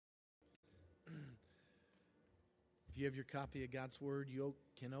If you have your copy of God's Word, you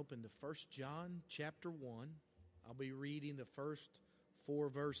can open to 1 John chapter 1. I'll be reading the first 4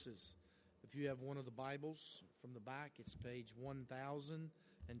 verses. If you have one of the Bibles from the back, it's page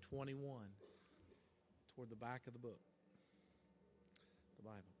 1021, toward the back of the book, the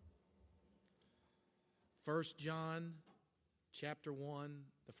Bible. 1 John chapter 1,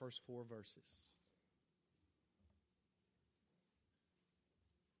 the first 4 verses.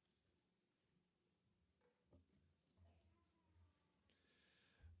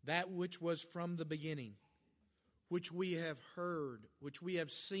 That which was from the beginning, which we have heard, which we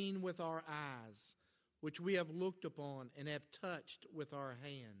have seen with our eyes, which we have looked upon and have touched with our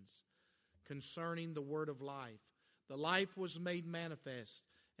hands, concerning the word of life. The life was made manifest,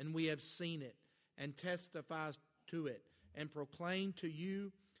 and we have seen it, and testify to it, and proclaim to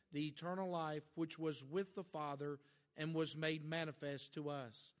you the eternal life which was with the Father and was made manifest to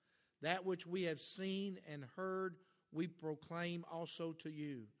us. That which we have seen and heard we proclaim also to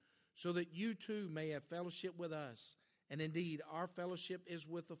you, so that you too may have fellowship with us. And indeed, our fellowship is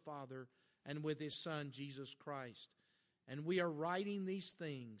with the Father and with His Son, Jesus Christ. And we are writing these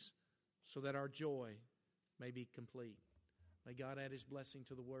things so that our joy may be complete. May God add His blessing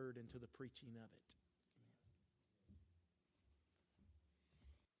to the Word and to the preaching of it. Amen.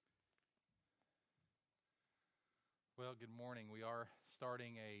 Well, good morning. We are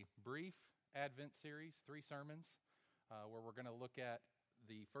starting a brief Advent series, 3 sermons, where we're going to look at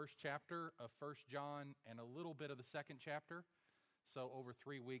the first chapter of 1 John and a little bit of the second chapter. So over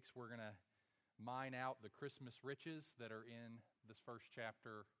 3 weeks, we're going to mine out the Christmas riches that are in this first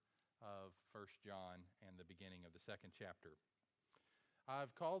chapter of 1 John and the beginning of the second chapter.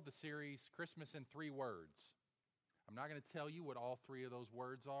 I've called the series Christmas in 3 Words. I'm not going to tell you what all 3 of those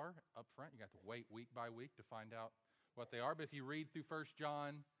words are up front. You got to wait week by week to find out what they are. But if you read through 1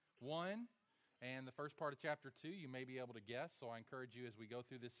 John 1, and the first part of chapter 2, you may be able to guess. So I encourage you as we go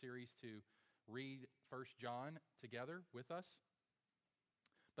through this series to read 1 John together with us.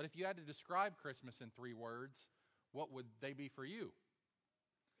 But if you had to describe Christmas in 3 words, what would they be for you?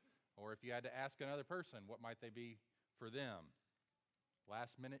 Or if you had to ask another person, what might they be for them?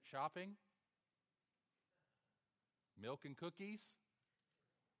 Last minute shopping? Milk and cookies?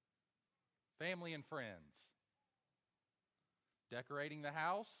 Family and friends? Decorating the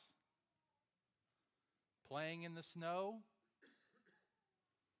house? Playing in the snow?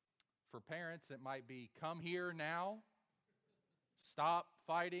 For parents, it might be come here now. Stop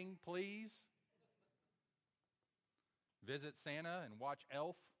fighting, please. Visit Santa and watch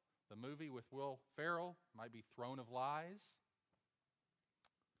Elf, the movie with Will Ferrell. Might be Throne of Lies.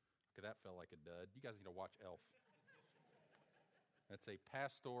 Okay, that felt like a dud. You guys need to watch Elf. That's a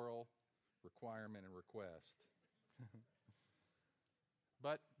pastoral requirement and request.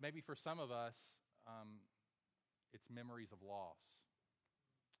 But maybe for some of us, it's memories of loss.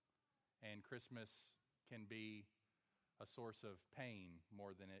 And Christmas can be a source of pain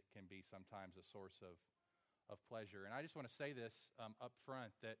more than it can be sometimes a source of pleasure. And I just want to say this up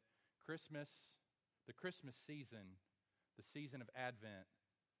front, that the Christmas season, the season of Advent,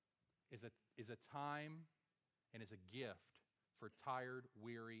 is a time and is a gift for tired,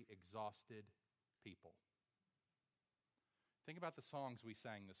 weary, exhausted people. Think about the songs we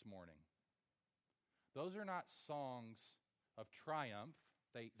sang this morning. Those are not songs of triumph.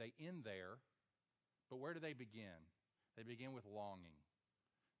 They end there. But where do they begin? They begin with longing.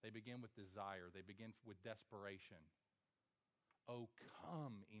 They begin with desire. They begin with desperation. Oh,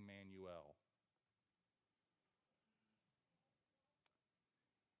 come, Emmanuel.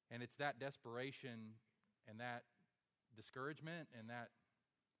 And it's that desperation and that discouragement and that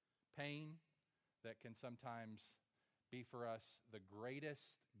pain that can sometimes be for us the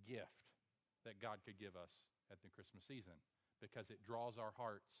greatest gift that God could give us at the Christmas season, because it draws our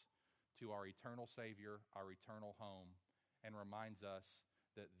hearts to our eternal Savior, our eternal home, and reminds us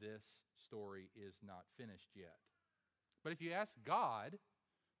that this story is not finished yet. But if you ask God,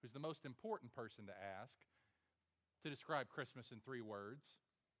 who's the most important person to ask, to describe Christmas in 3 words,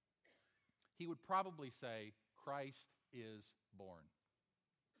 He would probably say, Christ is born.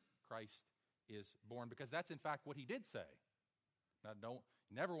 Christ is born, because that's in fact what He did say. Now,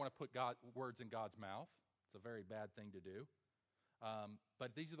 never want to put words in God's mouth. It's a very bad thing to do.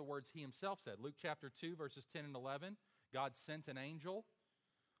 But these are the words He Himself said. Luke chapter 2, verses 10 and 11. God sent an angel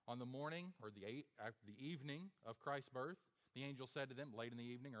on the morning or after the evening of Christ's birth. The angel said to them, late in the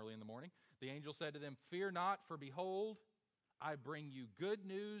evening, early in the morning, the angel said to them, "Fear not, for behold, I bring you good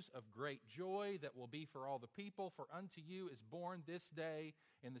news of great joy that will be for all the people. For unto you is born this day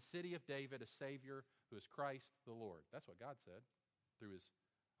in the city of David a Savior, who is Christ the Lord." That's what God said through His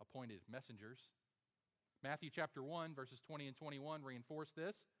appointed messengers. Matthew chapter 1, verses 20 and 21 reinforce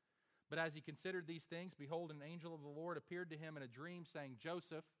this. But as he considered these things, behold, an angel of the Lord appeared to him in a dream, saying,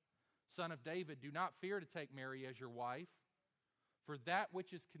 Joseph, son of David, do not fear to take Mary as your wife, for that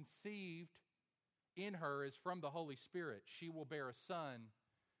which is conceived in her is from the Holy Spirit. She will bear a son,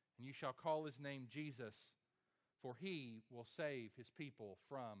 and you shall call his name Jesus, for he will save his people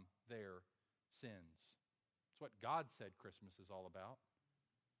from their sins. It's what God said Christmas is all about.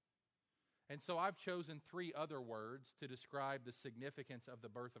 And so I've chosen 3 other words to describe the significance of the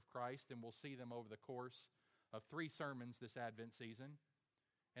birth of Christ, and we'll see them over the course of 3 sermons this Advent season.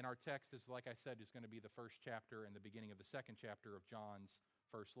 And our text is, like I said, is going to be the first chapter and the beginning of the second chapter of John's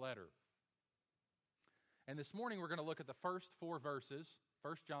first letter. And this morning we're going to look at the first 4 verses,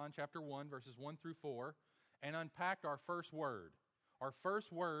 1 John chapter 1, verses 1 through 4, and unpack our first word. Our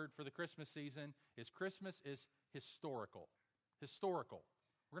first word for the Christmas season is Christmas is historical. Historical.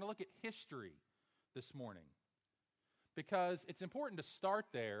 We're going to look at history this morning because it's important to start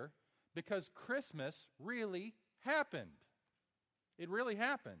there because Christmas really happened. It really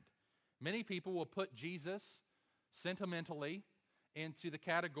happened. Many people will put Jesus sentimentally into the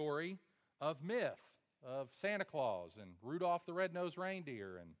category of myth, of Santa Claus and Rudolph the Red-Nosed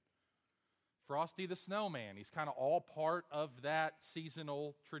Reindeer and Frosty the Snowman. He's kind of all part of that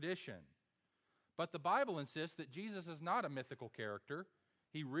seasonal tradition. But the Bible insists that Jesus is not a mythical character.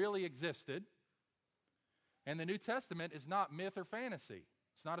 He really existed. And the New Testament is not myth or fantasy.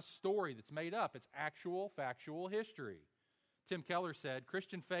 It's not a story that's made up. It's actual, factual history. Tim Keller said,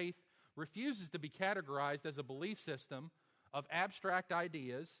 Christian faith refuses to be categorized as a belief system of abstract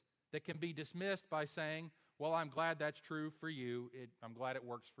ideas that can be dismissed by saying, well, I'm glad that's true for you. I'm glad it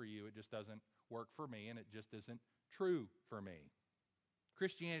works for you. It just doesn't work for me, and it just isn't true for me.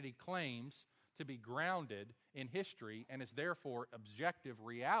 Christianity claims to be grounded in history and is therefore objective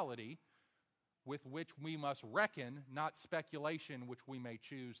reality with which we must reckon, not speculation which we may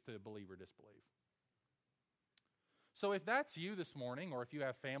choose to believe or disbelieve. So if that's you this morning, or if you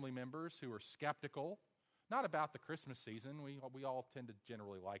have family members who are skeptical, not about the Christmas season, we all tend to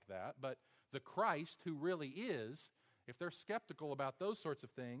generally like that, but the Christ who really is, if they're skeptical about those sorts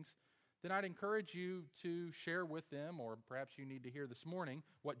of things, then I'd encourage you to share with them, or perhaps you need to hear this morning,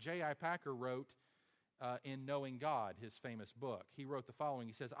 what J.I. Packer wrote in Knowing God, his famous book. He wrote the following.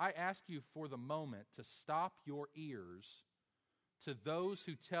 He says, I ask you for the moment to stop your ears to those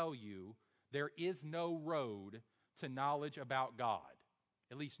who tell you there is no road to knowledge about God,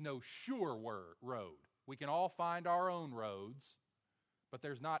 at least no sure road. We can all find our own roads, but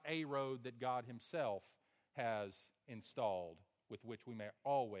there's not a road that God himself has installed with which we may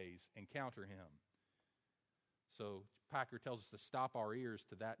always encounter him. So Packer tells us to stop our ears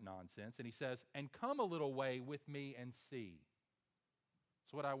to that nonsense, and he says, and come a little way with me and see.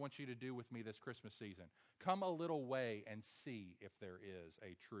 That's what I want you to do with me this Christmas season. Come a little way and see if there is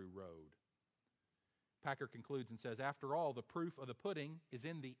a true road. Packer concludes and says, after all, the proof of the pudding is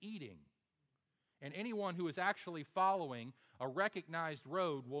in the eating. And anyone who is actually following a recognized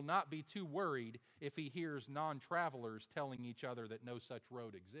road will not be too worried if he hears non-travelers telling each other that no such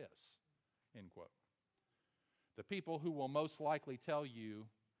road exists. End quote. The people who will most likely tell you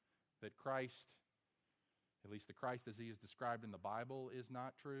that Christ, at least the Christ as he is described in the Bible, is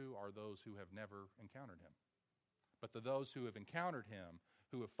not true are those who have never encountered him. But to those who have encountered him,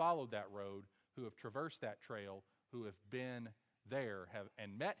 who have followed that road, who have traversed that trail, who have been there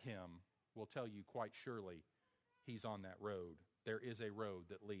and met him, will tell you quite surely he's on that road. There is a road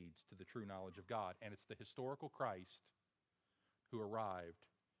that leads to the true knowledge of God, and it's the historical Christ who arrived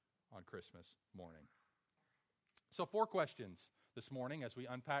on Christmas morning. So 4 questions this morning as we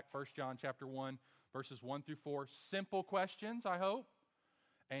unpack 1 John chapter 1, verses 1 through 4. Simple questions, I hope,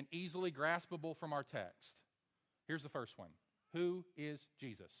 and easily graspable from our text. Here's the first one. Who is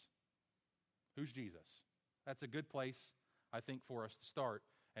Jesus? Who's Jesus? That's a good place, I think, for us to start.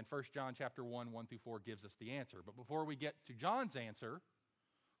 And 1 John chapter 1, 1 through 4 gives us the answer. But before we get to John's answer,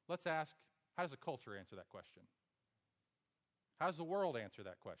 let's ask, how does the culture answer that question? How does the world answer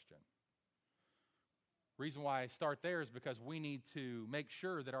that question? Reason why I start there is because we need to make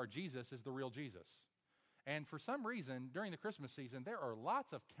sure that our Jesus is the real Jesus. And for some reason, during the Christmas season, there are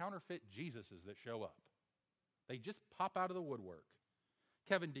lots of counterfeit Jesuses that show up. They just pop out of the woodwork.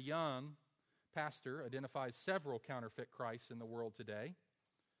 Kevin DeYoung, pastor, identifies several counterfeit Christs in the world today.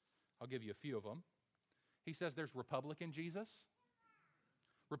 I'll give you a few of them. He says there's Republican Jesus.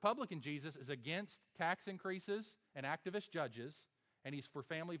 Republican Jesus is against tax increases and activist judges, and he's for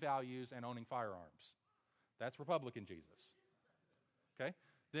family values and owning firearms. That's Republican Jesus. Okay?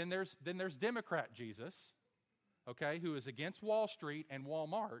 Then there's Democrat Jesus, okay, who is against Wall Street and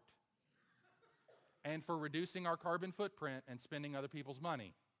Walmart and for reducing our carbon footprint and spending other people's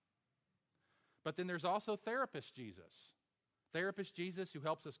money. But then there's also Therapist Jesus. Therapist Jesus who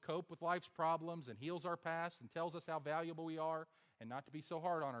helps us cope with life's problems and heals our past and tells us how valuable we are and not to be so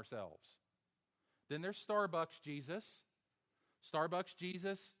hard on ourselves. Then there's Starbucks Jesus. Starbucks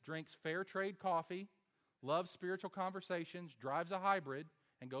Jesus drinks fair trade coffee, loves spiritual conversations, drives a hybrid,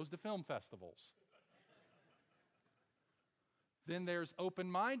 and goes to film festivals. Then there's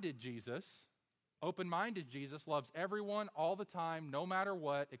open-minded Jesus. Open-minded Jesus loves everyone all the time, no matter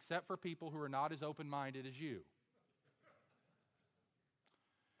what, except for people who are not as open-minded as you.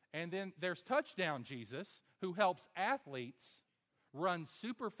 And then there's Touchdown Jesus, who helps athletes run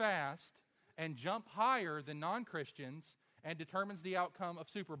super fast and jump higher than non-Christians and determines the outcome of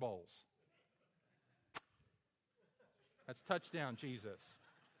Super Bowls. That's Touchdown Jesus.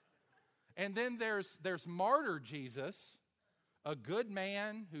 And then there's Martyr Jesus, a good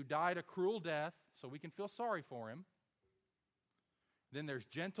man who died a cruel death, so we can feel sorry for him. Then there's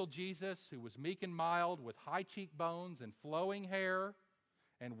Gentle Jesus, who was meek and mild with high cheekbones and flowing hair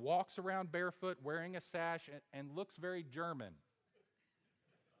and walks around barefoot wearing a sash and looks very German.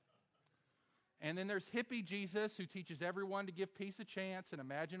 And then there's Hippie Jesus, who teaches everyone to give peace a chance and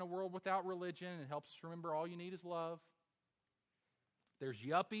imagine a world without religion and helps us remember all you need is love. There's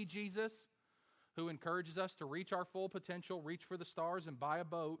Yuppie Jesus, who encourages us to reach our full potential, reach for the stars, and buy a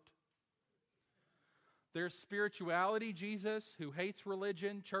boat. There's Spirituality Jesus, who hates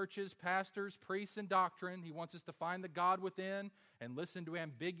religion, churches, pastors, priests, and doctrine. He wants us to find the God within and listen to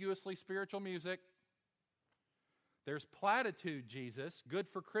ambiguously spiritual music. There's Platitude Jesus, good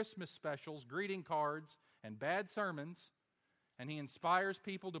for Christmas specials, greeting cards, and bad sermons. And he inspires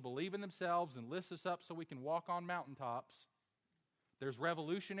people to believe in themselves and lifts us up so we can walk on mountaintops. There's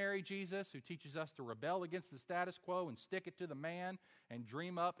Revolutionary Jesus, who teaches us to rebel against the status quo and stick it to the man and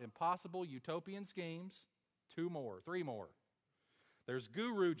dream up impossible utopian schemes. 3 more. There's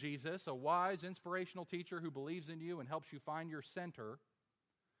Guru Jesus, a wise, inspirational teacher who believes in you and helps you find your center.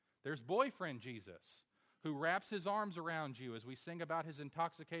 There's Boyfriend Jesus, who wraps his arms around you as we sing about his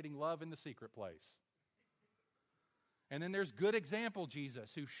intoxicating love in the secret place. And then there's Good Example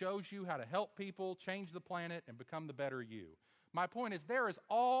Jesus, who shows you how to help people, change the planet, and become the better you. My point is, there is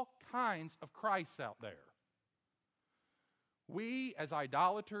all kinds of Christs out there. We, as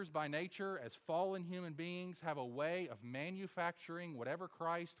idolaters by nature, as fallen human beings, have a way of manufacturing whatever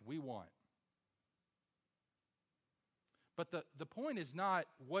Christ we want. But the point is not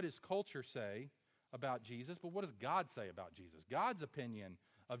what does culture say about Jesus, but what does God say about Jesus? God's opinion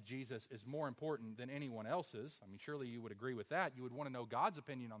of Jesus is more important than anyone else's. I mean, surely you would agree with that. You would want to know God's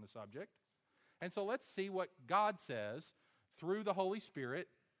opinion on the subject. And so let's see what God says through the Holy Spirit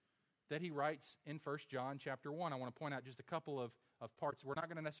that he writes in 1 John chapter 1. I want to point out just a couple of parts. We're not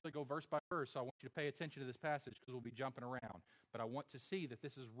going to necessarily go verse by verse, so I want you to pay attention to this passage because we'll be jumping around. But I want to see that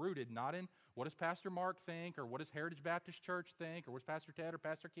this is rooted not in what does Pastor Mark think, or what does Heritage Baptist Church think, or what does Pastor Ted or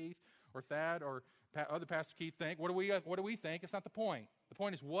Pastor Keith or Thad or other Pastor Keith think. What do we think? It's not the point. The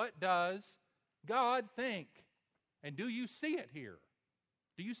point is, what does God think? And do you see it here?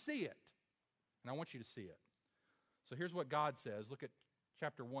 Do you see it? And I want you to see it. So here's what God says. Look at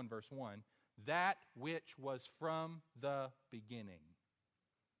chapter 1, verse 1. That which was from the beginning.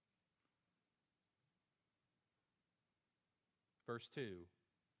 Verse 2.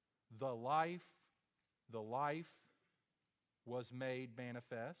 The life was made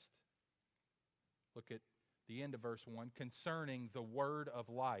manifest. Look at the end of verse 1. Concerning the word of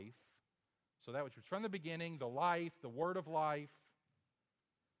life. So that which was from the beginning, the life, the word of life,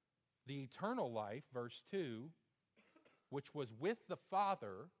 the eternal life, verse 2, which was with the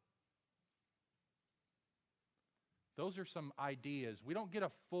Father. Those are some ideas. We don't get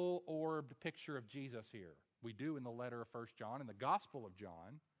a full-orbed picture of Jesus here. We do in the letter of 1 John, in the Gospel of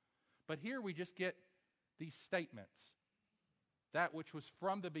John. But here we just get these statements. That which was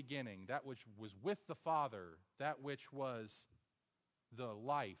from the beginning, that which was with the Father, that which was the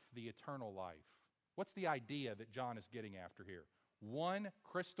life, the eternal life. What's the idea that John is getting after here? One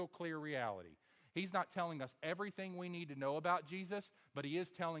crystal clear reality. He's not telling us everything we need to know about Jesus, but he is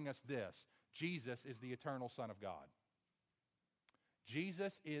telling us this. Jesus is the eternal Son of God.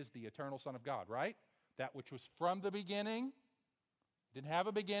 Jesus is the eternal Son of God, right? That which was from the beginning. Didn't have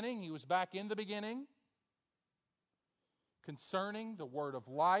a beginning. He was back in the beginning. Concerning the word of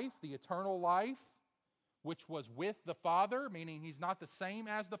life, the eternal life, which was with the Father, meaning he's not the same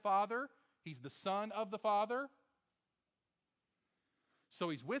as the Father. He's the Son of the Father. So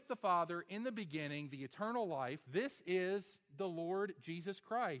he's with the Father in the beginning, the eternal life. This is the Lord Jesus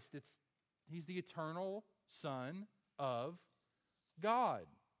Christ. He's the eternal Son of God.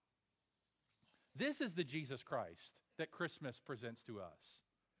 This is the Jesus Christ that Christmas presents to us.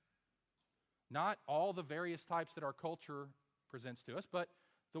 Not all the various types that our culture presents to us, but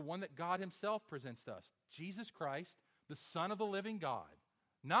the one that God himself presents to us. Jesus Christ, the Son of the living God.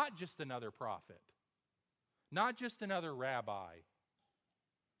 Not just another prophet. Not just another rabbi.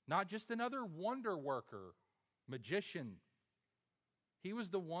 Not just another wonder worker, magician. He was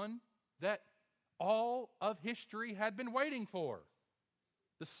the one that all of history had been waiting for.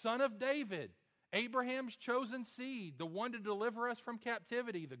 The Son of David, Abraham's chosen seed, the one to deliver us from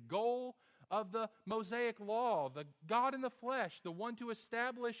captivity, the goal of the Mosaic law, the God in the flesh, the one to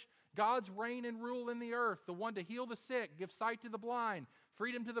establish God's reign and rule in the earth, the one to heal the sick, give sight to the blind,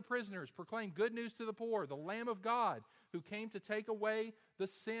 freedom to the prisoners, proclaim good news to the poor, the Lamb of God who came to take away the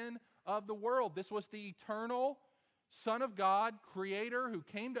sin of the world. This was the eternal Son of God, Creator, who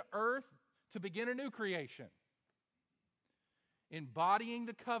came to earth to begin a new creation. Embodying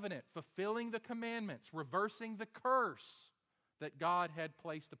the covenant, fulfilling the commandments, reversing the curse that God had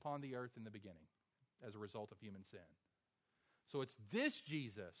placed upon the earth in the beginning as a result of human sin. So it's this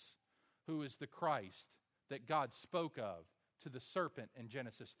Jesus who is the Christ that God spoke of to the serpent in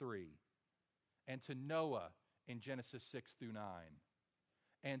Genesis 3, and to Noah in Genesis 6 through 9,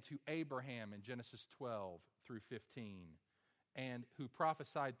 and to Abraham in Genesis 12 through 15, and who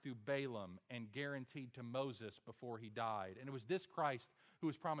prophesied through Balaam and guaranteed to Moses before he died. And it was this Christ who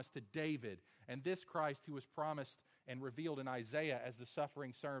was promised to David, and this Christ who was promised and revealed in Isaiah as the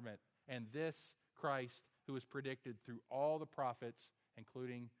suffering servant, and this Christ who was predicted through all the prophets,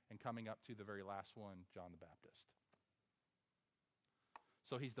 including and coming up to the very last one, John the Baptist.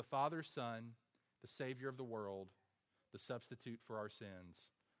 So he's the Father's Son, the Savior of the world, the substitute for our sins.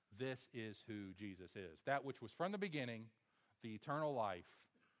 This is who Jesus is. That which was from the beginning, the eternal life,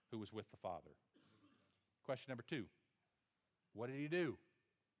 who was with the Father. Question number 2. What did he do?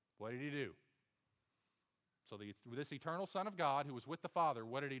 What did he do? So this eternal Son of God who was with the Father,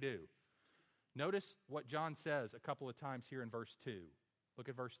 what did he do? Notice what John says a couple of times here in verse 2. Look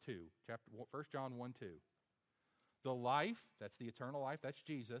at verse 2, 1 John 1:2. The life, that's the eternal life, that's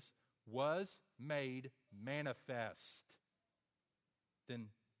Jesus, was made manifest. Then,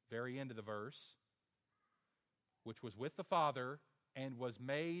 very end of the verse, which was with the Father and was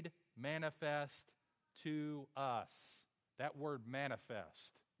made manifest to us. That word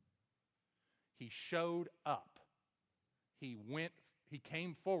manifest. He showed up. He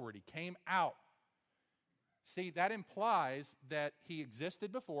came forward. He came out. See, that implies that he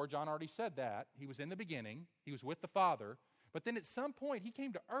existed before. John already said that. He was in the beginning. He was with the Father. But then at some point, he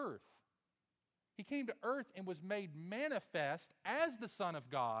came to earth. He came to earth and was made manifest as the Son of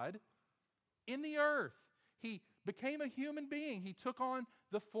God in the earth. He became a human being. He took on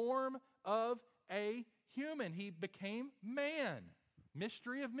the form of a human. He became man.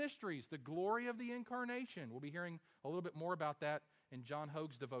 Mystery of mysteries, the glory of the incarnation. We'll be hearing a little bit more about that in John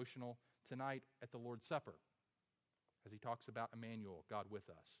Hogue's devotional tonight at the Lord's Supper, as he talks about Emmanuel, God with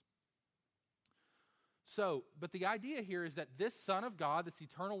us. So, but the idea here is that this Son of God, this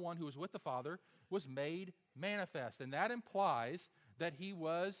eternal one who was with the Father, was made manifest. And that implies that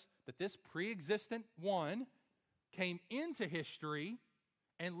that this pre-existent one came into history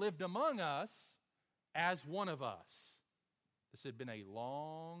and lived among us as one of us. This had been a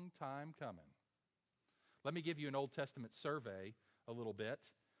long time coming. Let me give you an Old Testament survey a little bit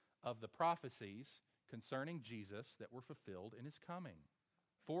of the prophecies concerning Jesus that were fulfilled in his coming.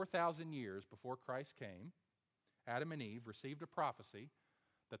 4,000 years before Christ came, Adam and Eve received a prophecy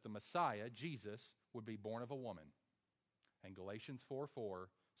that the Messiah, Jesus, would be born of a woman. And Galatians 4:4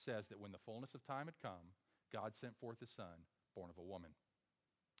 says that when the fullness of time had come, God sent forth his Son, born of a woman.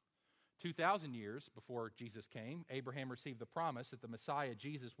 2,000 years before Jesus came, Abraham received the promise that the Messiah,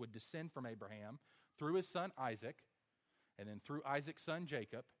 Jesus, would descend from Abraham through his son Isaac, and then through Isaac's son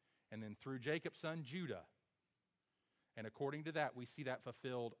Jacob, and then through Jacob's son Judah. And according to that, we see that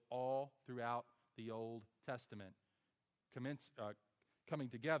fulfilled all throughout the Old Testament, coming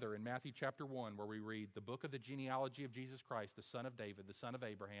together in Matthew chapter 1, where we read the book of the genealogy of Jesus Christ, the son of David, the son of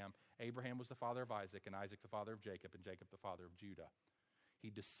Abraham. Abraham was the father of Isaac, and Isaac the father of Jacob, and Jacob the father of Judah. He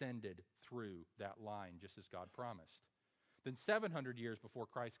descended through that line, just as God promised. Then 700 years before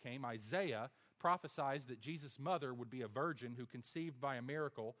Christ came, Isaiah prophesied that Jesus' mother would be a virgin who conceived by a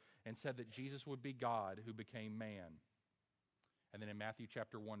miracle, and said that Jesus would be God who became man. And then in Matthew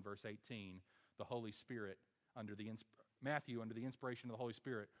chapter 1, verse 18, the Holy Spirit, Matthew, under the inspiration of the Holy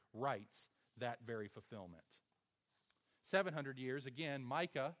Spirit, writes that very fulfillment. 700 years, again,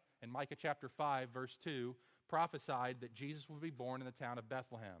 Micah, in Micah chapter 5, verse 2, prophesied that Jesus would be born in the town of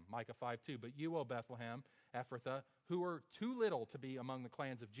Bethlehem. Micah 5:2. But you, O Bethlehem, Ephrathah, who are too little to be among the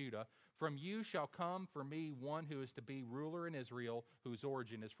clans of Judah. From you shall come for me one who is to be ruler in Israel, whose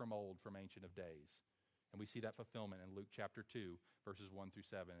origin is from old, from ancient of days. And we see that fulfillment in Luke chapter 2, verses 1 through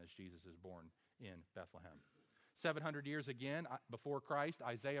 7, as Jesus is born in Bethlehem. 700 years again before Christ,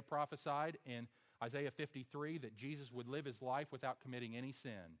 Isaiah prophesied in Isaiah 53 that Jesus would live his life without committing any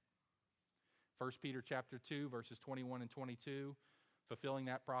sin. 1 Peter chapter 2, verses 21 and 22, fulfilling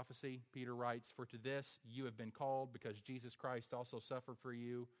that prophecy, Peter writes, "For to this you have been called, because Jesus Christ also suffered for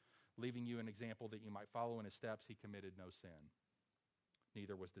you, leaving you an example that you might follow in his steps. He committed no sin.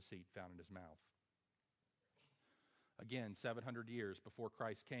 Neither was deceit found in his mouth." Again, 700 years before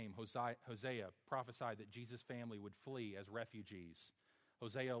Christ came, Hosea prophesied that Jesus' family would flee as refugees.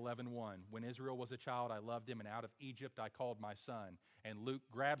 Hosea 11:1, "When Israel was a child, I loved him, and out of Egypt I called my son." And Luke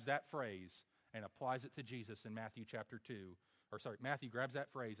grabs that phrase and applies it to Jesus in Matthew chapter 2. Matthew grabs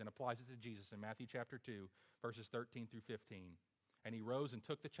that phrase and applies it to Jesus in Matthew chapter 2, verses 13 through 15. "And he rose and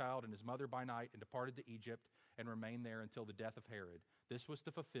took the child and his mother by night and departed to Egypt and remained there until the death of Herod. This was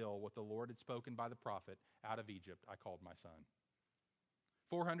to fulfill what the Lord had spoken by the prophet, 'Out of Egypt I called my son.'"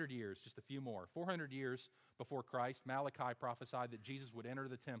 400 years, just a few more. 400 years before Christ, Malachi prophesied that Jesus would enter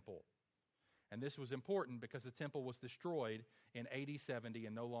the temple. And this was important because the temple was destroyed in AD 70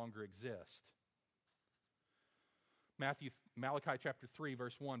 and no longer exists. Malachi chapter 3,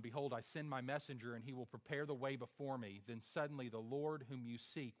 verse 1, "Behold, I send my messenger, and he will prepare the way before me. Then suddenly the Lord whom you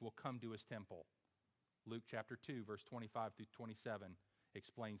seek will come to his temple." Luke chapter 2, verse 25 through 27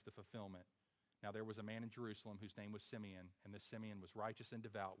 explains the fulfillment. "Now there was a man in Jerusalem whose name was Simeon, and this Simeon was righteous and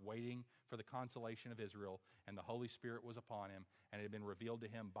devout, waiting for the consolation of Israel, and the Holy Spirit was upon him, and it had been revealed to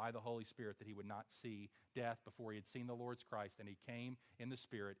him by the Holy Spirit that he would not see death before he had seen the Lord's Christ. And he came in the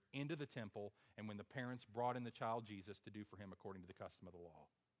Spirit into the temple, and when the parents brought in the child Jesus to do for him according to the custom of the law."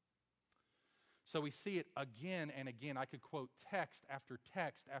 So we see it again and again. I could quote text after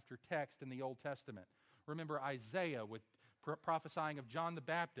text after text in the Old Testament. Remember Isaiah with prophesying of John the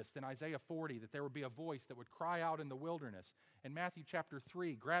Baptist in Isaiah 40, that there would be a voice that would cry out in the wilderness. And Matthew chapter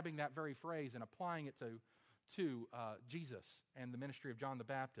 3, grabbing that very phrase and applying it to Jesus and the ministry of John the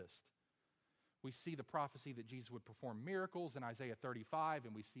Baptist. We see the prophecy that Jesus would perform miracles in Isaiah 35,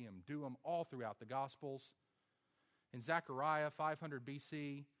 and we see him do them all throughout the Gospels. In Zechariah 500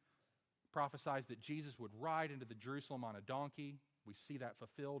 BC, prophesies that Jesus would ride into the Jerusalem on a donkey. We see that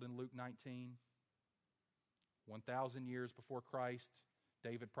fulfilled in Luke 19. 1,000 years before Christ,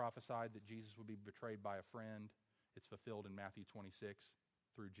 David prophesied that Jesus would be betrayed by a friend. It's fulfilled in Matthew 26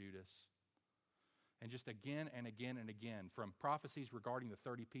 through Judas. And just again and again and again, from prophecies regarding the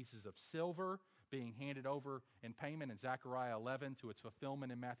 30 pieces of silver being handed over in payment in Zechariah 11 to its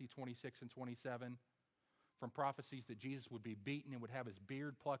fulfillment in Matthew 26 and 27, from prophecies that Jesus would be beaten and would have his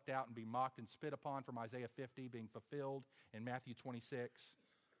beard plucked out and be mocked and spit upon from Isaiah 50 being fulfilled in Matthew 26,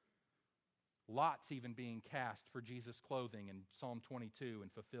 lots even being cast for Jesus' clothing in Psalm 22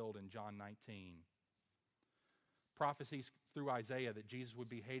 and fulfilled in John 19. Prophecies through Isaiah that Jesus would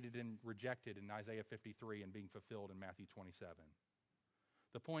be hated and rejected in Isaiah 53 and being fulfilled in Matthew 27.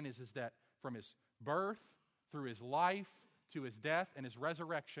 The point is that from his birth, through his life, to his death and his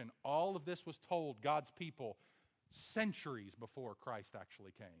resurrection, all of this was told God's people centuries before Christ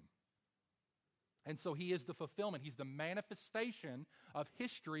actually came. And so he is the fulfillment. He's the manifestation of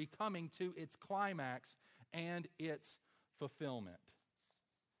history coming to its climax and its fulfillment.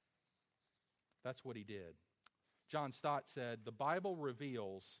 That's what he did. John Stott said, "The Bible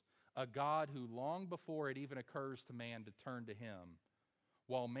reveals a God who long before it even occurs to man to turn to him,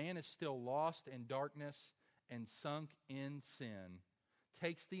 while man is still lost in darkness and sunk in sin,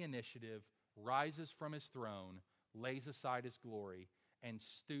 takes the initiative, rises from his throne, lays aside his glory, and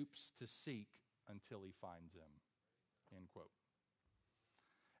stoops to seek until he finds him." End quote.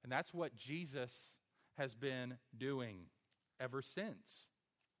 And that's what Jesus has been doing ever since.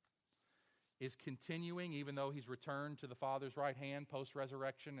 Is continuing, even though he's returned to the Father's right hand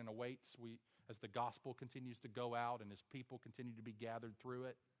post-resurrection and awaits as the gospel continues to go out and his people continue to be gathered through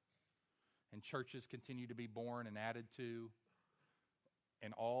it, and churches continue to be born and added to,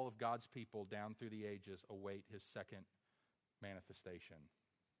 and all of God's people down through the ages await his second manifestation,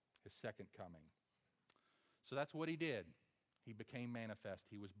 his second coming. So that's what he did. He became manifest.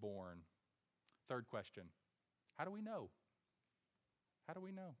 He was born. Third question, how do we know? How do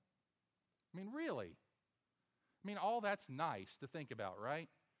we know? I mean, really? I mean, all that's nice to think about, right?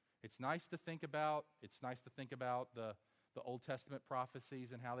 It's nice to think about. It's nice to think about the Old Testament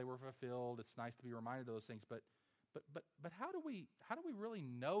prophecies and how they were fulfilled. It's nice to be reminded of those things. But how do we really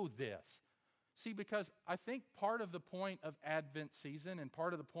know this? See, because I think part of the point of Advent season and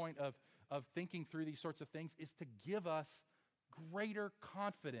part of the point of of thinking through these sorts of things is to give us greater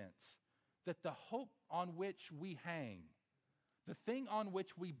confidence that the hope on which we hang, the thing on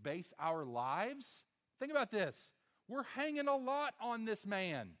which we base our lives, think about this. We're hanging a lot on this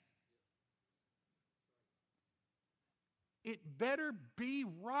man. It better be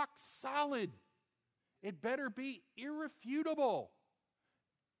rock solid. It better be irrefutable.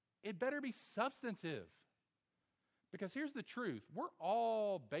 It better be substantive. Because here's the truth. We're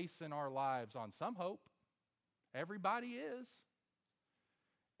all basing our lives on some hope. Everybody is.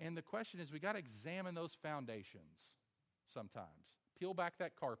 And the question is, we got to examine those foundations sometimes. Peel back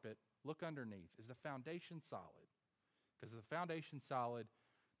that carpet, look underneath. Is the foundation solid? Because if the foundation's solid,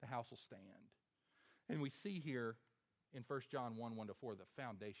 the house will stand. And we see here in 1 John 1, 1-4, the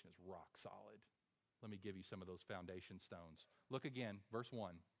foundation is rock solid. Let me give you some of those foundation stones. Look again, verse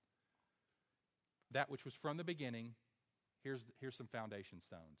 1. That which was from the beginning, here's some foundation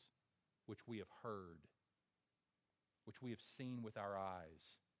stones, which we have heard, which we have seen with our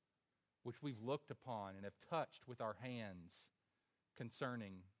eyes, which we've looked upon and have touched with our hands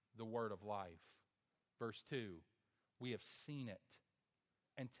concerning the word of life. Verse 2, we have seen it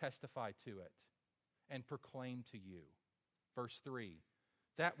and testify to it and proclaim to you. Verse 3,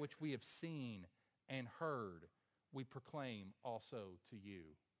 that which we have seen and heard, we proclaim also to you.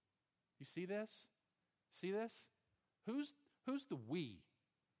 You see this? See this? Who's the we?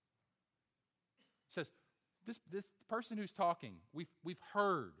 It says, this person who's talking, we've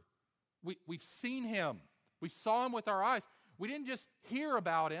heard. We've seen him. We saw him with our eyes. We didn't just hear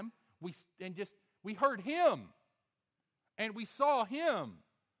about him. We heard him. And we saw him.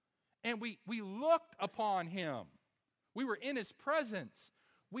 And we looked upon him. We were in his presence.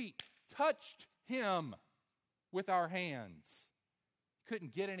 We touched him with our hands.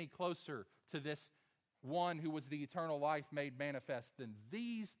 Couldn't get any closer to this one who was the eternal life made manifest than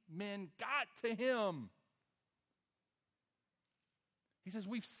these men got to him. He says,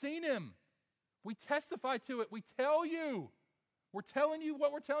 we've seen him. We testify to it. We tell you. We're telling you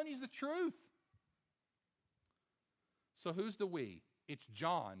what we're telling you is the truth. So who's the we? It's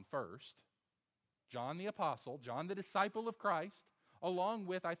John first. John the apostle, John the disciple of Christ, along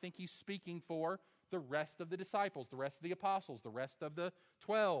with, I think he's speaking for the rest of the disciples, the rest of the apostles, the rest of the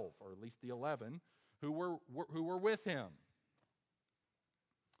 12, or at least the 11, who were with him,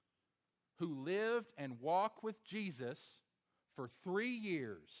 who lived and walked with Jesus for 3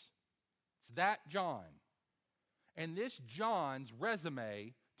 years. It's that John. And this John's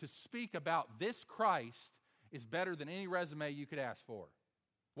resume to speak about this Christ is better than any resume you could ask for.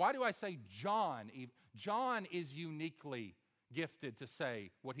 Why do I say John? John is uniquely gifted to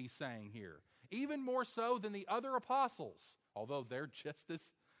say what he's saying here. Even more so than the other apostles, although they're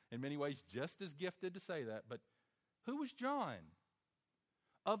in many ways, just as gifted to say that. But who was John?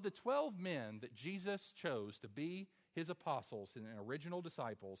 Of the 12 men that Jesus chose to be his apostles and original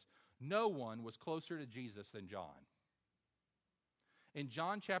disciples, no one was closer to Jesus than John. In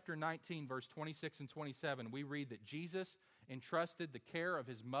John chapter 19, verse 26 and 27, we read that Jesus entrusted the care of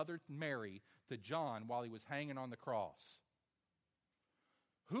his mother Mary to John while he was hanging on the cross.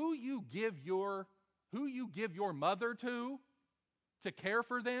 Who you give your mother to care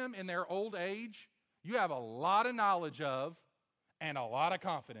for them in their old age, you have a lot of knowledge of and a lot of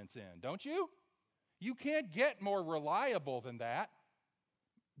confidence in, don't you? You can't get more reliable than that.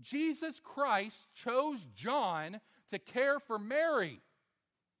 Jesus Christ chose John to care for Mary.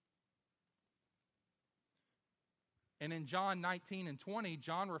 And in John 19 and 20,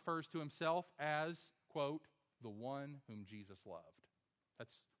 John refers to himself as, quote, the one whom Jesus loved.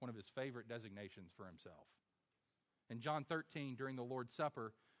 That's one of his favorite designations for himself. In John 13, during the Lord's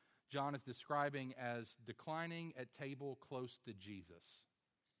Supper, John is describing as declining at table close to Jesus.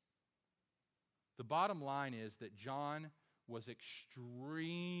 The bottom line is that John was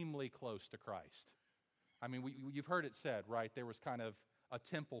extremely close to Christ. I mean, you've heard it said, right? There was kind of a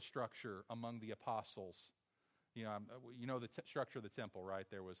temple structure among the apostles. You know the structure of the temple, right?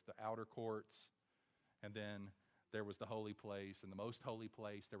 There was the outer courts, and then there was the holy place, and the most holy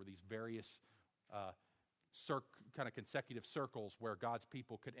place. There were these various kind of consecutive circles where God's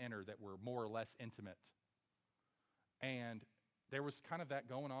people could enter that were more or less intimate. And there was kind of that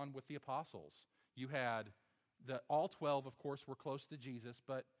going on with the apostles. You had all 12, of course, were close to Jesus,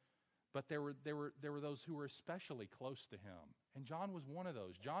 but there were those who were especially close to him. And John was one of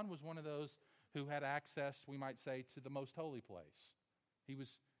those. John was one of those who had access, we might say, to the most holy place. He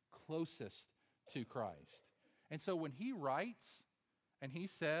was closest to Christ. And so when he writes and he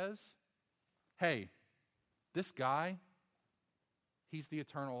says, hey, this guy, he's the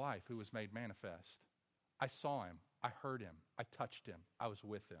eternal life who was made manifest. I saw him. I heard him. I touched him. I was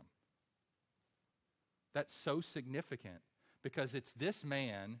with him. That's so significant because it's this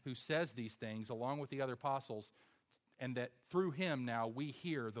man who says these things along with the other apostles, and that through him now we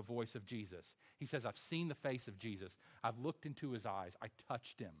hear the voice of Jesus. He says, I've seen the face of Jesus. I've looked into his eyes. I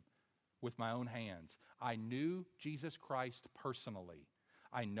touched him with my own hands. I knew Jesus Christ personally.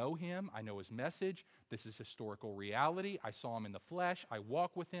 I know him. I know his message. This is historical reality. I saw him in the flesh. I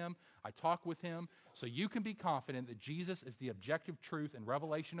walk with him. I talk with him. So you can be confident that Jesus is the objective truth and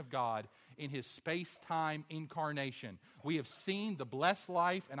revelation of God in his space-time incarnation. We have seen the blessed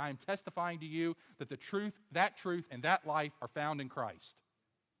life, and I am testifying to you that the truth, and that life are found in Christ.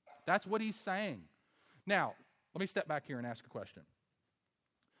 That's what he's saying. Now, let me step back here and ask a question.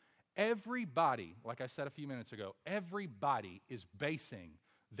 Everybody, like I said a few minutes ago, everybody is basing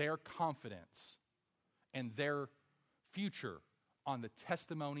their confidence and their future on the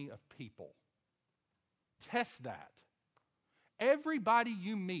testimony of people. Test that. Everybody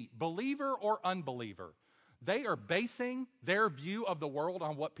you meet, believer or unbeliever, they are basing their view of the world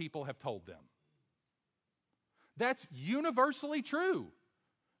on what people have told them. That's universally true.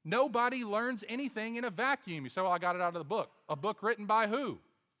 Nobody learns anything in a vacuum. You say, well, I got it out of the book. A book written by who?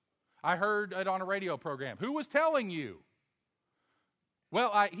 I heard it on a radio program. Who was telling you?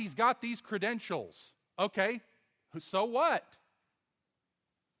 Well, he's got these credentials. Okay, so what?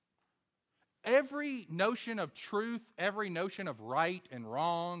 Every notion of truth, every notion of right and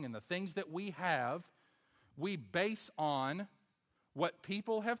wrong, and the things that we have, we base on what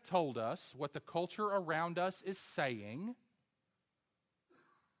people have told us, what the culture around us is saying,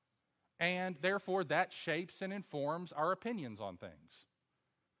 and therefore that shapes and informs our opinions on things.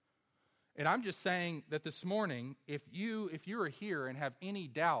 And I'm just saying that this morning, if you are here and have any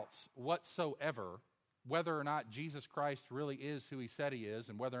doubts whatsoever, whether or not Jesus Christ really is who he said he is,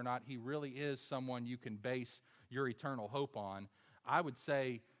 and whether or not he really is someone you can base your eternal hope on, I would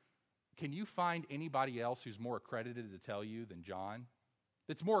say, can you find anybody else who's more accredited to tell you than John?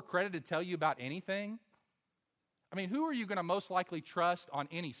 That's more accredited to tell you about anything? I mean, who are you going to most likely trust on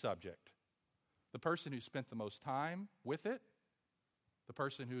any subject? The person who spent the most time with it? The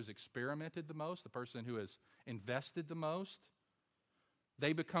person who has experimented the most, the person who has invested the most,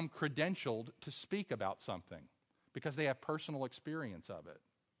 they become credentialed to speak about something because they have personal experience of it.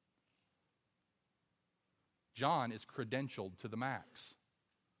 John is credentialed to the max.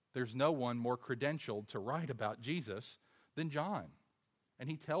 There's no one more credentialed to write about Jesus than John. And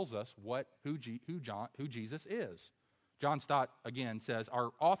he tells us who Jesus is. John Stott, again, says,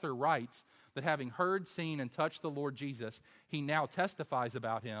 our author writes that having heard, seen, and touched the Lord Jesus, he now testifies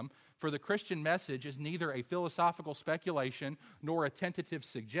about him, for the Christian message is neither a philosophical speculation, nor a tentative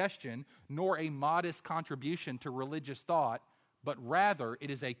suggestion, nor a modest contribution to religious thought, but rather it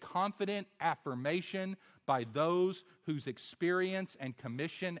is a confident affirmation by those whose experience and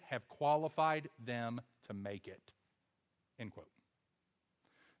commission have qualified them to make it. End quote.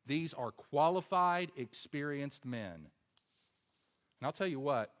 These are qualified, experienced men. And I'll tell you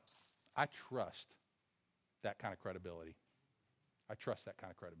what, I trust that kind of credibility. I trust that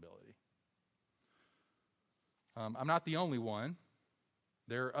kind of credibility. I'm not the only one.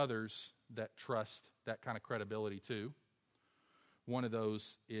 There are others that trust that kind of credibility too. One of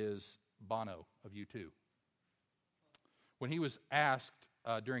those is Bono of U2. When he was asked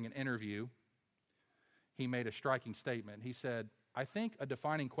during an interview, he made a striking statement. He said, I think a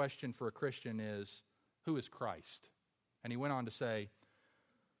defining question for a Christian is, who is Christ? And he went on to say,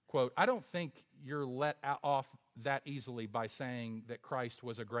 quote, I don't think you're let off that easily by saying that Christ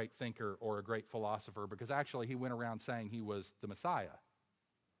was a great thinker or a great philosopher, because actually he went around saying he was the Messiah.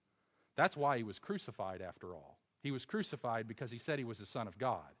 That's why he was crucified after all. He was crucified because he said he was the Son of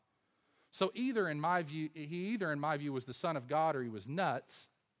God. So he either in my view was the Son of God or he was nuts.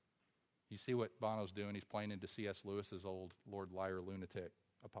 You see what Bono's doing? He's playing into C.S. Lewis's old Lord Liar lunatic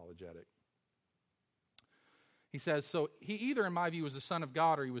apologetic. He says, so he either in my view was the Son of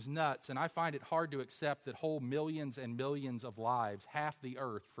God or he was nuts, and I find it hard to accept that whole millions and millions of lives, half the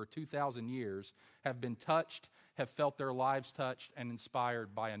earth for 2,000 years, have been touched, have felt their lives touched and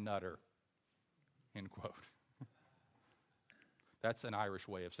inspired by a nutter. End quote. That's an Irish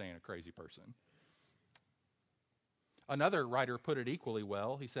way of saying a crazy person. Another writer put it equally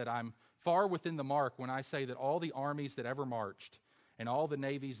well. He said, I'm far within the mark when I say that all the armies that ever marched, and all the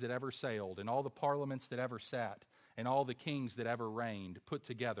navies that ever sailed, and all the parliaments that ever sat, and all the kings that ever reigned, put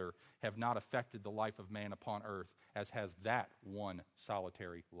together, have not affected the life of man upon earth as has that one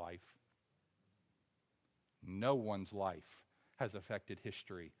solitary life. No one's life has affected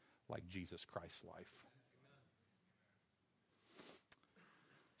history like Jesus Christ's life.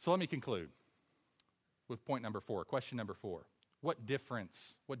 So let me conclude with point number 4, question number 4. What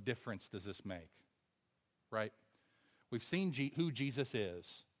difference does this make? right? We've seen who Jesus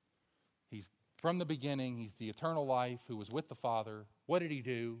is. He's from the beginning. He's the eternal life who was with the Father. What did he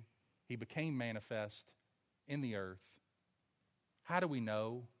do? He became manifest in the earth. How do we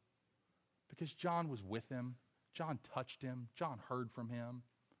know? Because John was with him. John touched him. John heard from him.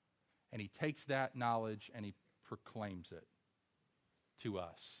 And he takes that knowledge and he proclaims it to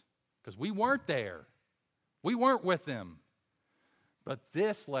us. Because we weren't there. We weren't with him. But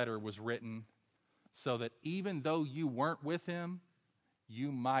this letter was written so that even though you weren't with him,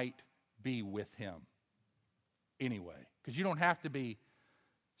 you might be with him anyway. Because you don't have to be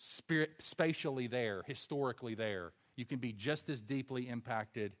spatially there, historically there. You can be just as deeply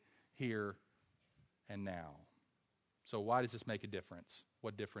impacted here and now. So why does this make a difference?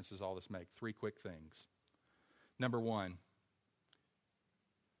 What difference does all this make? 3 quick things. Number 1,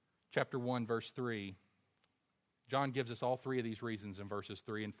 chapter 1, verse 3. John gives us all 3 of these reasons in verses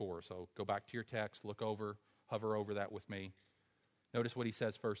 3 and 4. So go back to your text, hover over that with me. Notice what he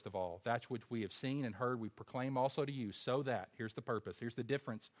says first of all. That which we have seen and heard we proclaim also to you, so that, here's the purpose, here's the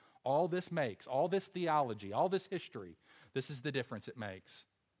difference. All this makes, all this theology, all this history, this is the difference it makes.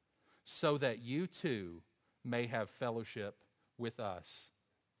 So that you too may have fellowship with us.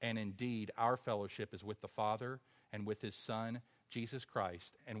 And indeed, our fellowship is with the Father and with his Son, Jesus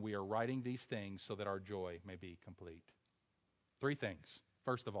Christ. And we are writing these things so that our joy may be complete. 3 things.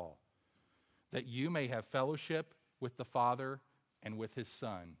 First of all, that you may have fellowship with the Father and with his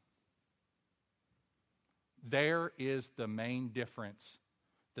Son. There is the main difference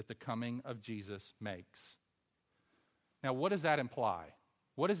that the coming of Jesus makes. Now, what does that imply?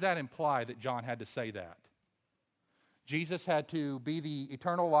 What does that imply that John had to say that? Jesus had to be the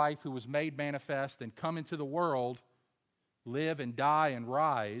eternal life who was made manifest and come into the world, live and die and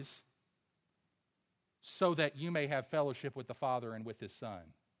rise, so that you may have fellowship with the Father and with his Son.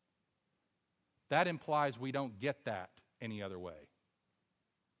 That implies we don't get that any other way.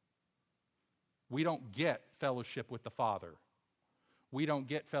 We don't get fellowship with the Father. We don't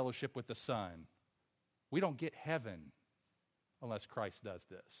get fellowship with the Son. We don't get heaven unless Christ does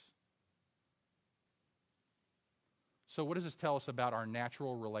this. So what does this tell us about our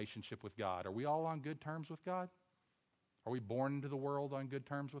natural relationship with God? Are we all on good terms with God? Are we born into the world on good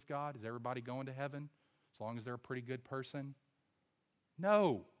terms with God? Is everybody going to heaven as long as they're a pretty good person?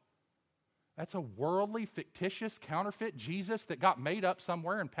 No. That's a worldly, fictitious, counterfeit Jesus that got made up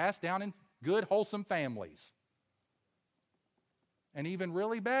somewhere and passed down in good, wholesome families. And even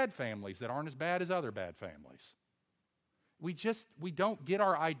really bad families that aren't as bad as other bad families. We don't get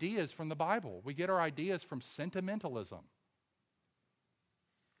our ideas from the Bible. We get our ideas from sentimentalism.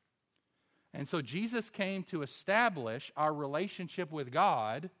 And so Jesus came to establish our relationship with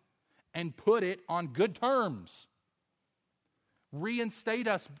God and put it on good terms. Reinstate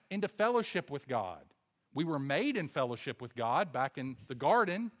us into fellowship with God. We were made in fellowship with God back in the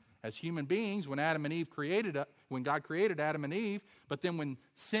garden as human beings when when God created Adam and Eve. But then when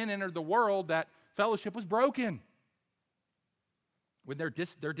sin entered the world, that fellowship was broken. When their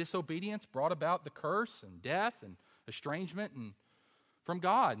disobedience brought about the curse and death and estrangement and from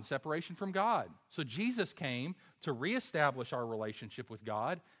God and separation from God. So Jesus came to reestablish our relationship with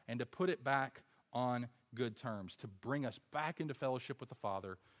God and to put it back on good terms, to bring us back into fellowship with the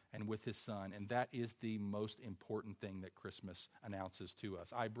Father and with his Son. And that is the most important thing that Christmas announces to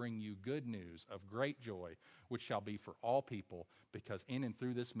us. I bring you good news of great joy, which shall be for all people, because in and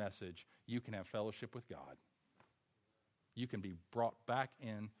through this message, you can have fellowship with God. You can be brought back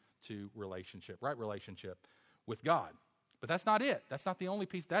into right relationship with God. But that's not it. That's not the only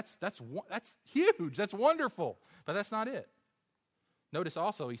piece. That's huge. That's wonderful. But that's not it. Notice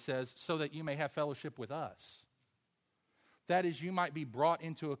also he says, so that you may have fellowship with us. That is, you might be brought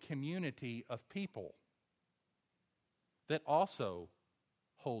into a community of people that also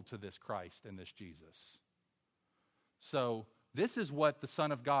hold to this Christ and this Jesus. So this is what the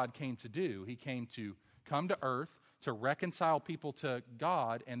Son of God came to do. He came to come to earth, to reconcile people to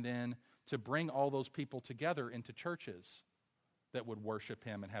God, and then to bring all those people together into churches that would worship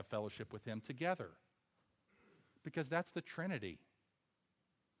him and have fellowship with him together. Because that's the Trinity.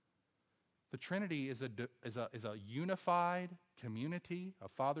 The Trinity is a unified community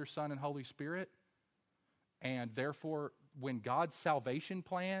of Father, Son, and Holy Spirit. And therefore, when God's salvation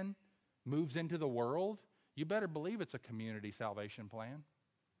plan moves into the world, you better believe it's a community salvation plan.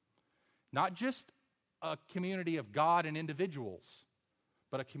 Not just a community of God and individuals,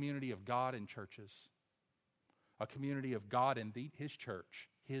 but a community of God and churches. A community of God and his church,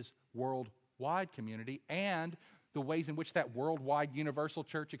 his worldwide community, and the ways in which that worldwide universal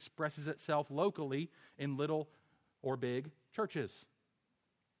church expresses itself locally in little or big churches.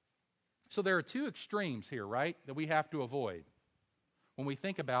 So there are two extremes here, right, that we have to avoid when we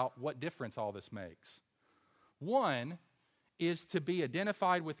think about what difference all this makes. One is to be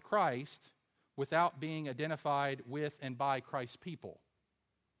identified with Christ without being identified with and by Christ's people.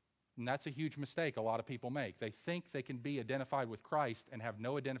 And that's a huge mistake a lot of people make. They think they can be identified with Christ and have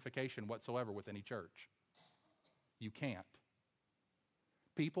no identification whatsoever with any church. You can't.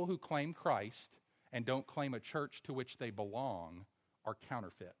 People who claim Christ and don't claim a church to which they belong are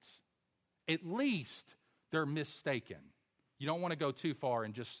counterfeits. At least they're mistaken. You don't want to go too far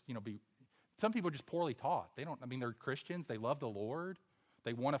and just, be. Some people are just poorly taught. They're Christians. They love the Lord.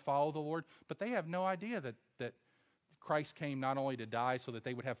 They want to follow the Lord, but they have no idea that Christ came not only to die so that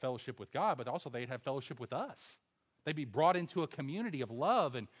they would have fellowship with God, but also they'd have fellowship with us. They'd be brought into a community of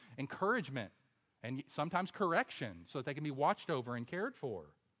love and encouragement and sometimes correction so that they can be watched over and cared for.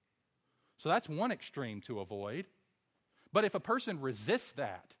 So that's one extreme to avoid. But if a person resists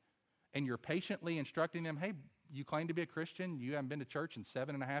that and you're patiently instructing them, hey, you claim to be a Christian, you haven't been to church in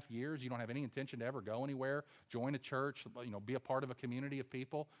 7.5 years, you don't have any intention to ever go anywhere, join a church, be a part of a community of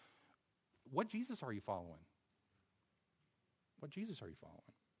people, what Jesus are you following? What Jesus are you following?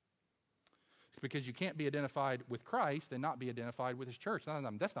 It's because you can't be identified with Christ and not be identified with his church.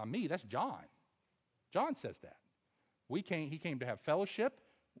 That's not me, that's John. John says that. He came to have fellowship,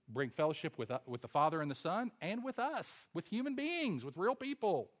 bring fellowship with the Father and the Son, and with us, with human beings, with real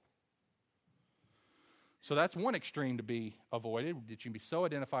people. So that's one extreme to be avoided, that you can be so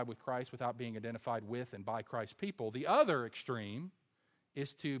identified with Christ without being identified with and by Christ's people. The other extreme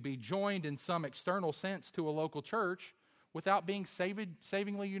is to be joined in some external sense to a local church without being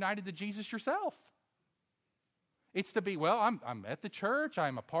savingly united to Jesus yourself. It's to be, I'm at the church,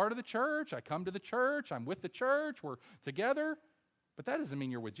 I'm a part of the church, I come to the church, I'm with the church, we're together, but that doesn't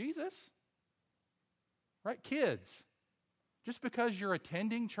mean you're with Jesus. Right? Kids, just because you're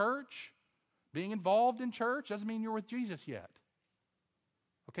attending church, being involved in church, doesn't mean you're with Jesus yet.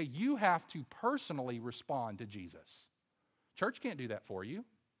 Okay, you have to personally respond to Jesus. Church can't do that for you.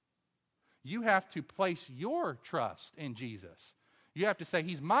 You have to place your trust in Jesus. You have to say,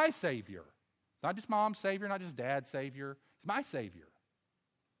 he's my Savior. Not just mom's Savior, not just dad's Savior. He's my Savior.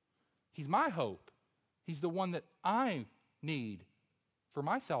 He's my hope. He's the one that I need for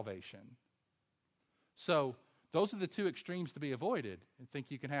my salvation. So those are the two extremes to be avoided. I think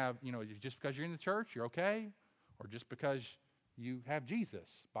you can have, just because you're in the church, you're okay, or just because you have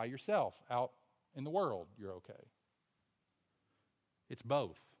Jesus by yourself out in the world, you're okay. It's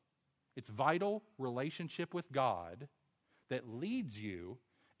both. It's vital relationship with God that leads you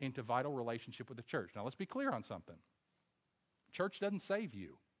into vital relationship with the church. Now, let's be clear on something. Church doesn't save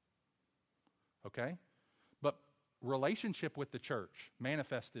you, okay? But relationship with the church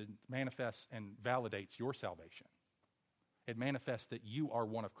manifests and validates your salvation. It manifests that you are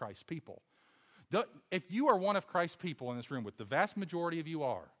one of Christ's people. If you are one of Christ's people in this room, with the vast majority of you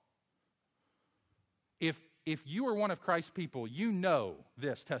are, if you are one of Christ's people, you know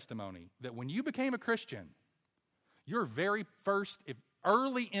this testimony, that when you became a Christian, your very first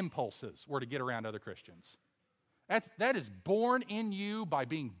early impulses were to get around other Christians. That is born in you by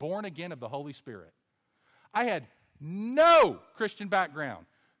being born again of the Holy Spirit. I had no Christian background,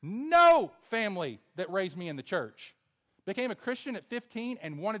 no family that raised me in the church. Became a Christian at 15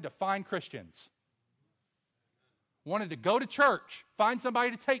 and wanted to find Christians. Wanted to go to church, find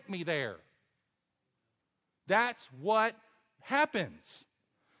somebody to take me there. That's what happens.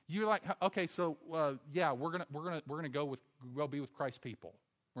 You're like, okay, so we're gonna go be with Christ's people.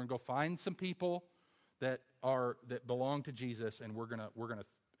 We're gonna go find some people that belong to Jesus, and we're gonna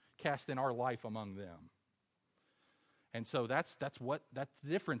cast in our life among them. And so that's the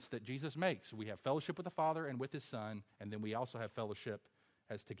difference that Jesus makes. We have fellowship with the Father and with his Son, and then we also have fellowship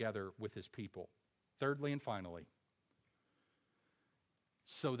as together with his people. Thirdly and finally,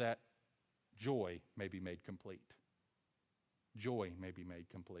 so that joy may be made complete. Joy may be made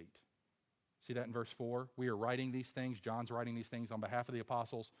complete. See that in verse 4? We are writing these things, John's writing these things on behalf of the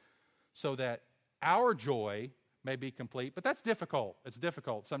apostles, so that our joy may be complete. But that's difficult. It's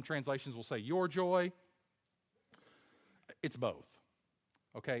difficult. Some translations will say your joy. It's both.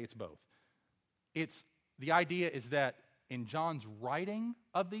 Okay, it's both. The idea is that in John's writing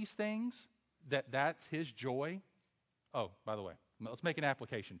of these things, that's his joy. Oh, by the way, let's make an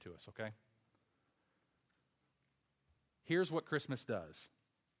application to us, okay? Here's what Christmas does.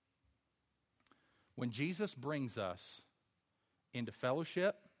 When Jesus brings us into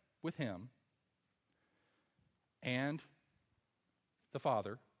fellowship with him and the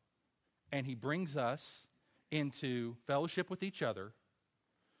Father, and he brings us into fellowship with each other,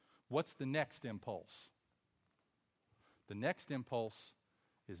 what's the next impulse? The next impulse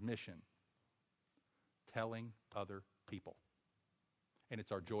is mission. telling other people. And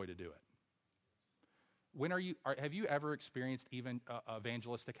it's our joy to do it. Have you ever experienced even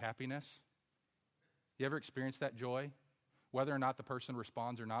evangelistic happiness? You ever experienced that joy? Whether or not the person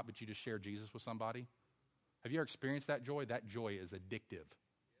responds or not, but you just share Jesus with somebody? Have you ever experienced that joy? That joy is addictive.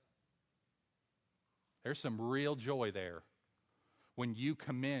 There's some real joy there when you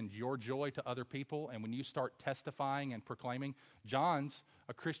commend your joy to other people and when you start testifying and proclaiming. John's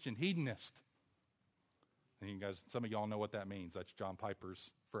a Christian hedonist. And you guys, some of y'all know what that means. That's John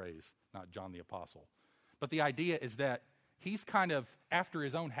Piper's phrase, not John the Apostle. But the idea is that he's kind of after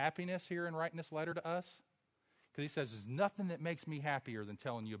his own happiness here in writing this letter to us, because he says, there's nothing that makes me happier than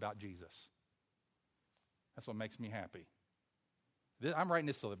telling you about Jesus. That's what makes me happy. I'm writing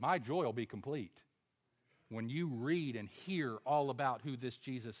this so that my joy will be complete when you read and hear all about who this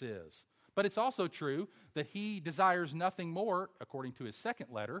Jesus is. But it's also true that he desires nothing more, according to his second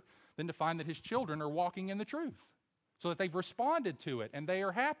letter, than to find that his children are walking in the truth, so that they've responded to it and they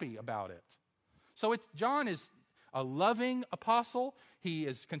are happy about it. So John is a loving apostle. He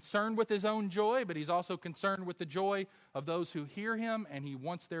is concerned with his own joy, but he's also concerned with the joy of those who hear him, and he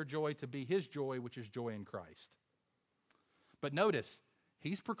wants their joy to be his joy, which is joy in Christ. But notice,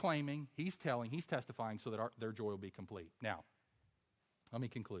 he's proclaiming, he's telling, he's testifying so that their joy will be complete. Now, let me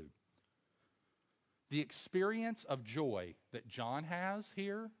conclude. The experience of joy that John has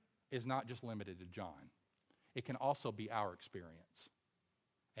here is not just limited to John. It can also be our experience.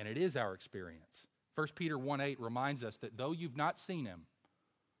 And it is our experience. 1 Peter 1:8 reminds us that though you've not seen him,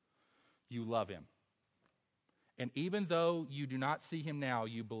 you love him. And even though you do not see him now,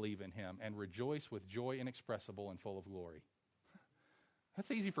 you believe in him and rejoice with joy inexpressible and full of glory.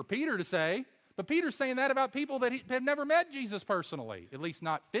 That's easy for Peter to say, but Peter's saying that about people that have never met Jesus personally, at least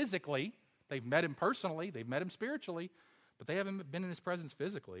not physically. They've met him personally, they've met him spiritually, but they haven't been in his presence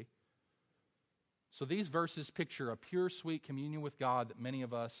physically. So these verses picture a pure, sweet communion with God that many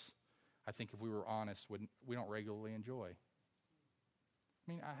of us, I think if we were honest, we don't regularly enjoy.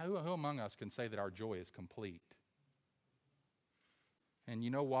 I mean, who among us can say that our joy is complete? And you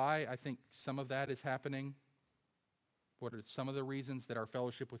know why I think some of that is happening? What are some of the reasons that our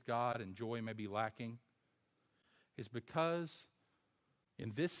fellowship with God and joy may be lacking? Is because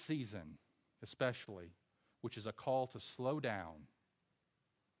in this season, especially, which is a call to slow down,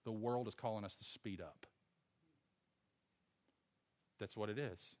 the world is calling us to speed up. That's what it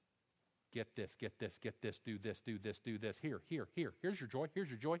is. Get this, get this, get this, do this, do this, do this. Here. Here's your joy, here's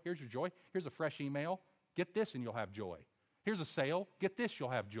your joy, here's your joy. Here's a fresh email. Get this and you'll have joy. Here's a sale. Get this, you'll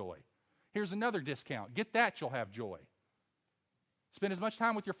have joy. Here's another discount. Get that, you'll have joy. Spend as much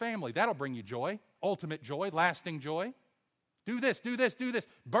time with your family. That'll bring you joy, ultimate joy, lasting joy. Do this, do this, do this.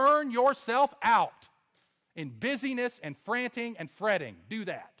 Burn yourself out in busyness and frantic and fretting. Do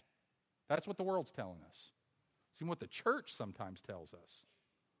that. That's what the world's telling us. It's even what the church sometimes tells us.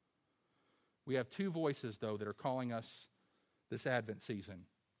 We have two voices, though, that are calling us this Advent season.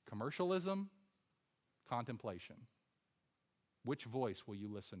 Commercialism, contemplation. Which voice will you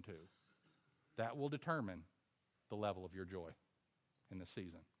listen to? That will determine the level of your joy in this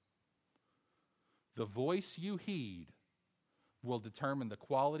season. The voice you heed will determine the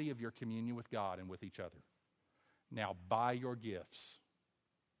quality of your communion with God and with each other. Now, buy your gifts,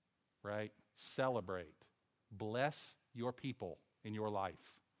 right? Celebrate. Bless your people in your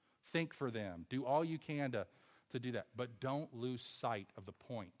life. Think for them. Do all you can to do that. But don't lose sight of the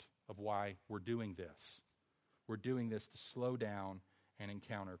point of why we're doing this. We're doing this to slow down and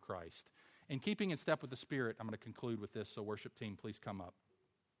encounter Christ. In keeping in step with the Spirit, I'm going to conclude with this, so worship team, please come up.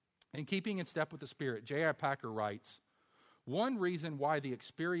 In keeping in step with the Spirit, J.I. Packer writes, one reason why the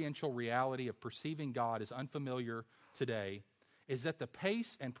experiential reality of perceiving God is unfamiliar today is that the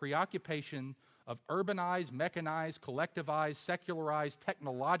pace and preoccupation of urbanized, mechanized, collectivized, secularized,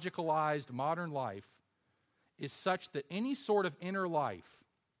 technologicalized modern life is such that any sort of inner life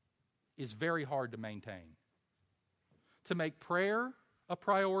is very hard to maintain. To make prayer a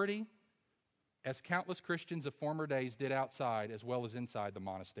priority, as countless Christians of former days did outside as well as inside the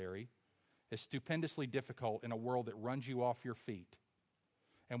monastery, is stupendously difficult in a world that runs you off your feet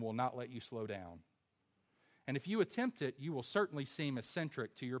and will not let you slow down. And if you attempt it, you will certainly seem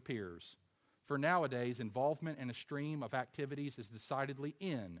eccentric to your peers. For nowadays, involvement in a stream of activities is decidedly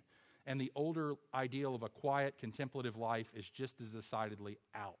in, and the older ideal of a quiet, contemplative life is just as decidedly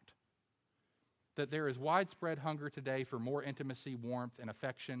out. That there is widespread hunger today for more intimacy, warmth, and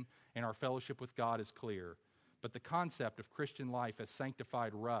affection in our fellowship with God is clear. But the concept of Christian life as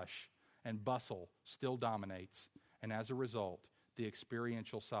sanctified rush and bustle still dominates, and as a result, the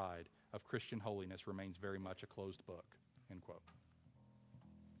experiential side of Christian holiness remains very much a closed book, end quote.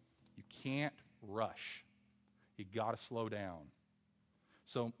 You can't rush. You got to slow down.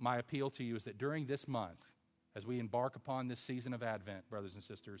 So my appeal to you is that during this month, as we embark upon this season of Advent, brothers and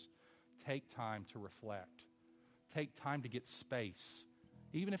sisters, take time to reflect. Take time to get space.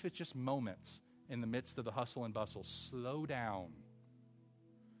 Even if it's just moments in the midst of the hustle and bustle, slow down.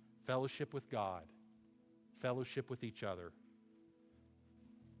 Fellowship with God. Fellowship with each other.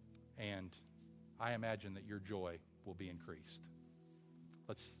 And I imagine that your joy will be increased.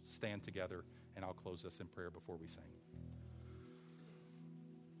 Let's stand together, and I'll close us in prayer before we sing.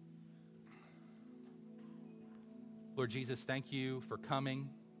 Lord Jesus, thank you for coming.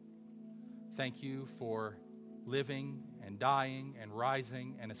 Thank you for living and dying and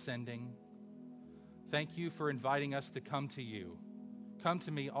rising and ascending. Thank you for inviting us to come to you. Come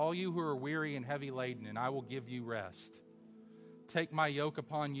to me, all you who are weary and heavy laden, and I will give you rest. Take my yoke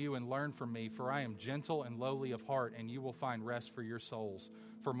upon you and learn from me, for I am gentle and lowly of heart, and you will find rest for your souls.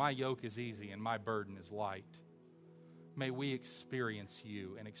 For my yoke is easy and my burden is light. May we experience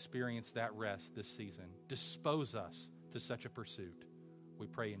you and experience that rest this season. Dispose us to such a pursuit. We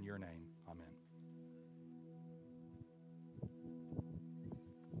pray in your name. Amen.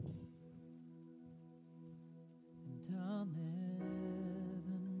 And I'll never